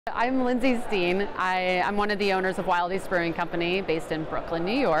I'm Lindsay Steen. I'm one of the owners of Wild East Brewing Company based in Brooklyn,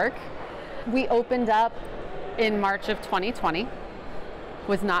 New York. We opened up in March of 2020.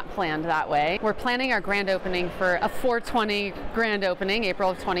 Was not planned that way. We're planning our grand opening for a 4/20 grand opening,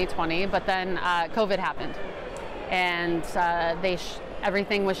 April of 2020, but then COVID happened and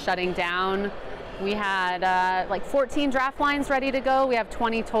everything was shutting down. We had like 14 draft lines ready to go. We have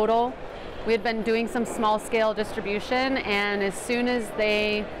 20 total. We had been doing some small scale distribution, and as soon as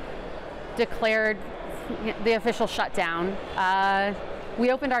they declared the official shutdown,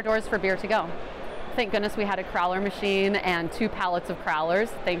 we opened our doors for beer to go. Thank goodness we had a crowler machine and 2 pallets of crowlers.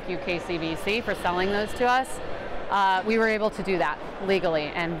 Thank you, KCBC, for selling those to us. We were able to do that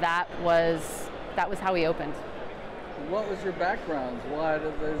legally, and that was how we opened. What was your backgrounds? Why,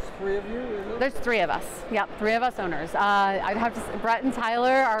 there's 3 of you, is it? There's 3 of us. Yep, 3 of us owners. I'd have to say, Brett and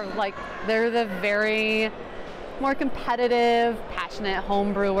Tyler are like, they're the very more competitive, passionate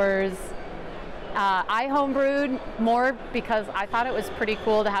home brewers. I homebrewed more because I thought it was pretty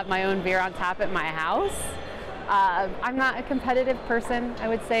cool to have my own beer on tap at my house. I'm not a competitive person, I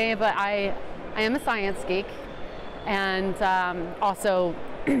would say, but I am a science geek, and also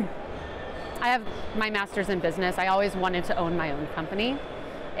I have my master's in business. I always wanted to own my own company,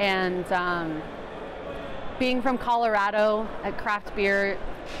 and being from Colorado, craft beer,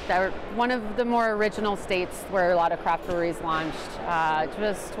 one of the more original states where a lot of craft breweries launched,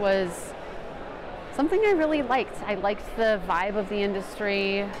 just was something I really liked. I liked the vibe of the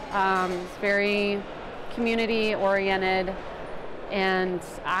industry. It's very community oriented, and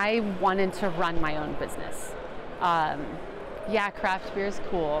I wanted to run my own business. Yeah, craft beer is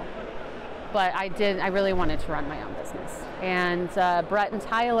cool, but I really wanted to run my own business. And Brett and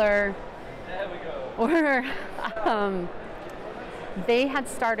Tyler were, they had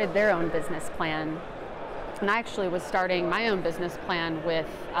started their own business plan, and I actually was starting my own business plan with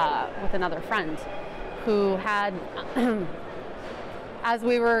another friend who had, as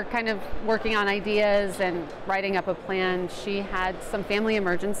we were kind of working on ideas and writing up a plan, she had some family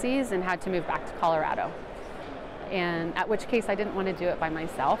emergencies and had to move back to Colorado. And at which case I didn't want to do it by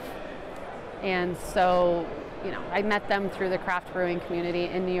myself. And so, I met them through the craft brewing community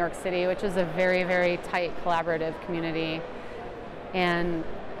in New York City, which is a very, very tight, collaborative community. And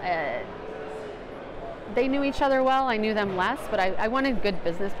they knew each other well, I knew them less, but I wanted good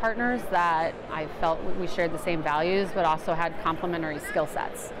business partners that I felt we shared the same values, but also had complementary skill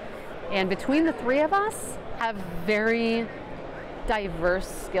sets. And between the 3 of us have very diverse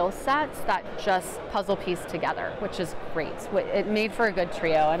skill sets that just puzzle piece together, which is great. It made for a good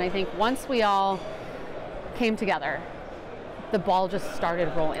trio, and I think once we all came together, the ball just started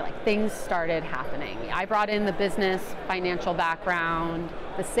rolling, like things started happening. I brought in the business, financial background,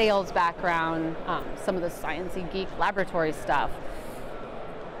 the sales background, some of the sciencey geek laboratory stuff.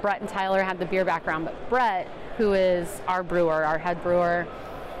 Brett and Tyler had the beer background, but Brett, who is our brewer, our head brewer,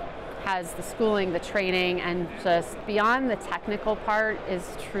 has the schooling, the training, and just beyond the technical part is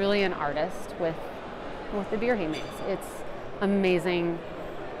truly an artist with the beer he makes. It's amazing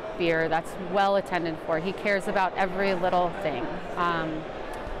beer that's well attended for. He cares about every little thing.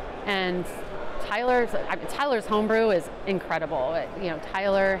 And Tyler's homebrew is incredible.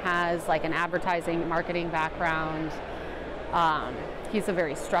 Tyler has like an advertising, marketing background. He's a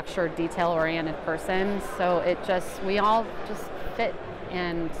very structured, detail-oriented person. So we all just fit.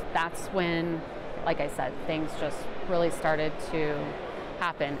 And that's when, like I said, things just really started to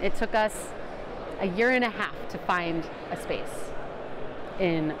happen. It took us a year and a half to find a space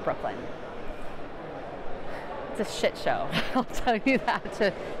in Brooklyn. It's a shit show, I'll tell you that.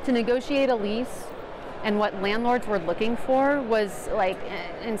 To negotiate a lease, and what landlords were looking for was, like,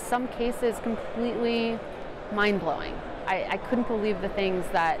 in some cases, completely mind-blowing. I couldn't believe the things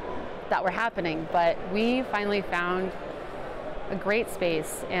that were happening, but we finally found a great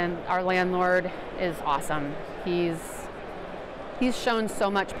space, and our landlord is awesome. He's shown so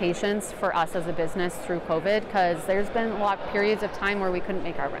much patience for us as a business through COVID, because there's been a lot of periods of time where we couldn't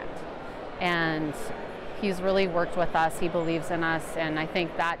make our rent. And he's really worked with us, he believes in us, and I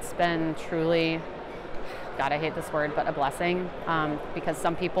think that's been truly, God, I hate this word, but a blessing, because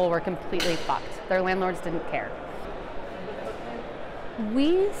some people were completely fucked. Their landlords didn't care.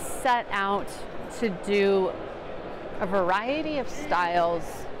 We set out to do a variety of styles,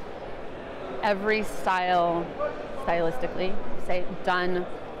 every style stylistically, say, done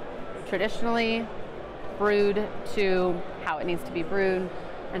traditionally, brewed to how it needs to be brewed,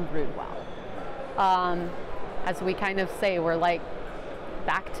 and brewed well. As we kind of say, we're like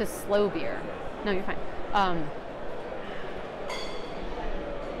back to slow beer. No, you're fine.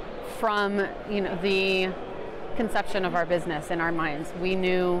 From the conception of our business in our minds. We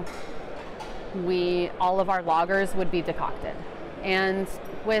knew all of our lagers would be decocted. And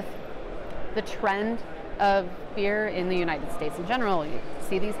with the trend of beer in the United States in general, you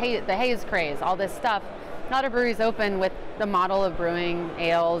see the haze craze, all this stuff. A lot of breweries open with the model of brewing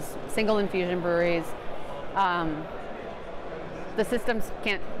ales, single infusion breweries. The systems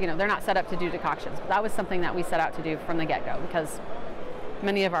can't, they're not set up to do decoctions. But that was something that we set out to do from the get-go because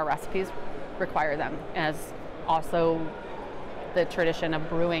many of our recipes require them, as also the tradition of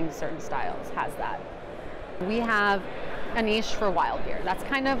brewing certain styles has that. We have a niche for wild beer. That's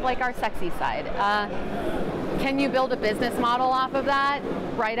kind of like our sexy side. Can you build a business model off of that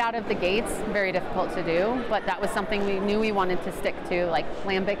right out of the gates? Very difficult to do, but that was something we knew we wanted to stick to, like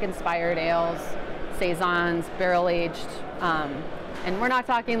lambic-inspired ales, saisons, barrel-aged, and we're not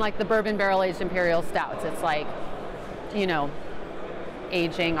talking like the bourbon barrel-aged imperial stouts. It's like,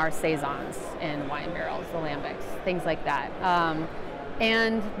 aging our saisons in wine barrels, the lambics, things like that.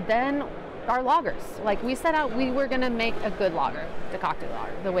 And then our lagers. Like we set out, we were gonna make a good lager, decocted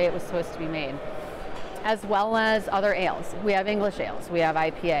lager, the way it was supposed to be made, as well as other ales. We have English ales, we have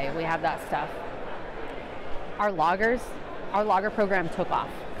IPA, we have that stuff. Our lager program took off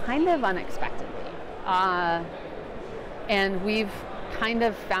kind of unexpectedly. And we've kind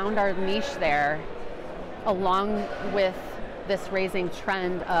of found our niche there, along with this raising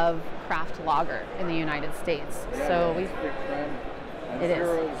trend of craft lager in the United States. Yeah, so it's a big trend.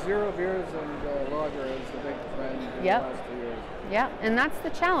 And zero beers and lager is the big trend in the last 2 years. Yeah, and that's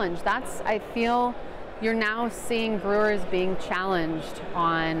the challenge. I feel you're now seeing brewers being challenged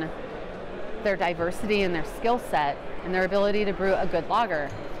on their diversity and their skill set and their ability to brew a good lager.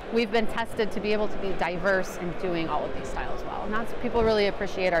 We've been tested to be able to be diverse in doing all of these styles well. And people really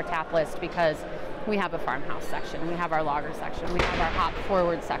appreciate our tap list because we have a farmhouse section, we have our lager section, we have our hop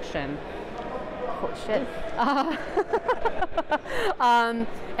forward section. Oh shit.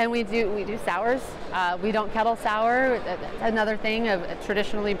 And we do sours. We don't kettle sour. Another thing of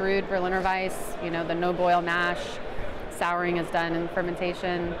traditionally brewed Berliner Weiss, the no boil mash. Souring is done in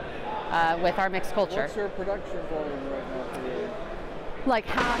fermentation with our mixed culture. What's your production volume right now for you? Like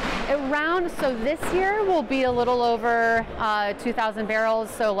so this year will be a little over 2,000 barrels,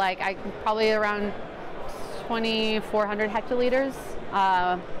 so probably around 2,400 hectoliters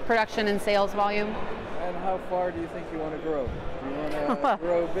production and sales volume. And how far do you think you want to grow? Do you want to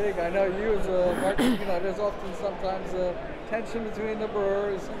grow big? I know you as a market, there's often sometimes a tension between the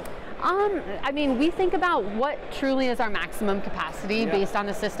brewers. We think about what truly is our maximum capacity based on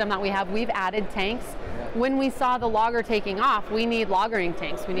the system that we have. We've added tanks. When we saw the lager taking off, we need lagering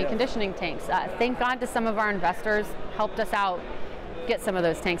tanks, we need conditioning tanks. Thank God to some of our investors helped us out get some of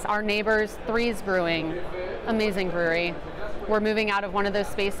those tanks. Our neighbors, Threes Brewing, amazing brewery. We're moving out of one of those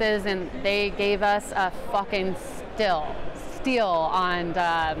spaces and they gave us a fucking steal on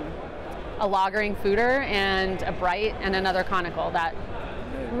a lagering fooder and a bright and another conical that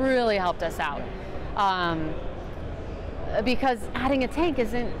really helped us out. Because adding a tank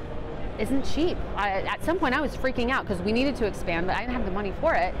isn't cheap. At some point I was freaking out because we needed to expand, but I didn't have the money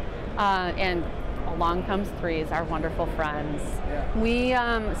for it. And along comes Threes, our wonderful friends. Yeah. We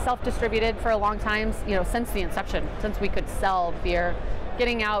self-distributed for a long time, since the inception, since we could sell beer,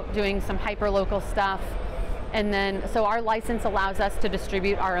 getting out, doing some hyper-local stuff. And then, so our license allows us to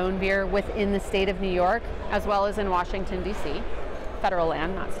distribute our own beer within the state of New York, as well as in Washington, D.C., federal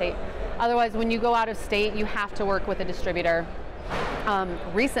land, not state. Otherwise, when you go out of state, you have to work with a distributor.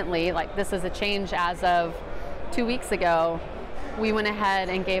 Recently, this is a change as of 2 weeks ago, we went ahead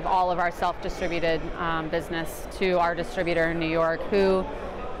and gave all of our self-distributed business to our distributor in New York, who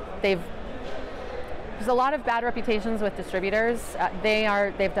there's a lot of bad reputations with distributors.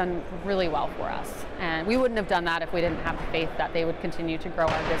 They've done really well for us. And we wouldn't have done that if we didn't have the faith that they would continue to grow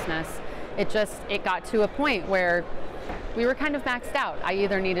our business. It got to a point where we were kind of maxed out. I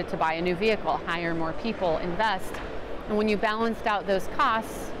either needed to buy a new vehicle, hire more people, invest. And when you balanced out those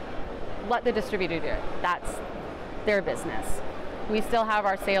costs, let the distributor do it. That's their business. We still have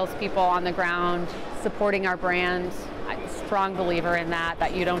our salespeople on the ground supporting our brand. I'm a strong believer in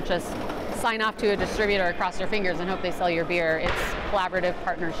that you don't just sign off to a distributor, cross your fingers and hope they sell your beer. It's collaborative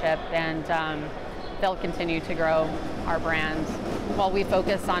partnership, and they'll continue to grow our brand while we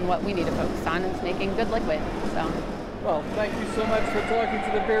focus on what we need to focus on, is making good liquid. So. Well, thank you so much for talking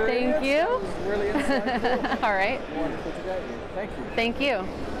to the Beer Idiots. Thank you. That was really insightful. All right. Wonderful to get you. Thank you. Thank you.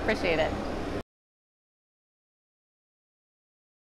 Appreciate it.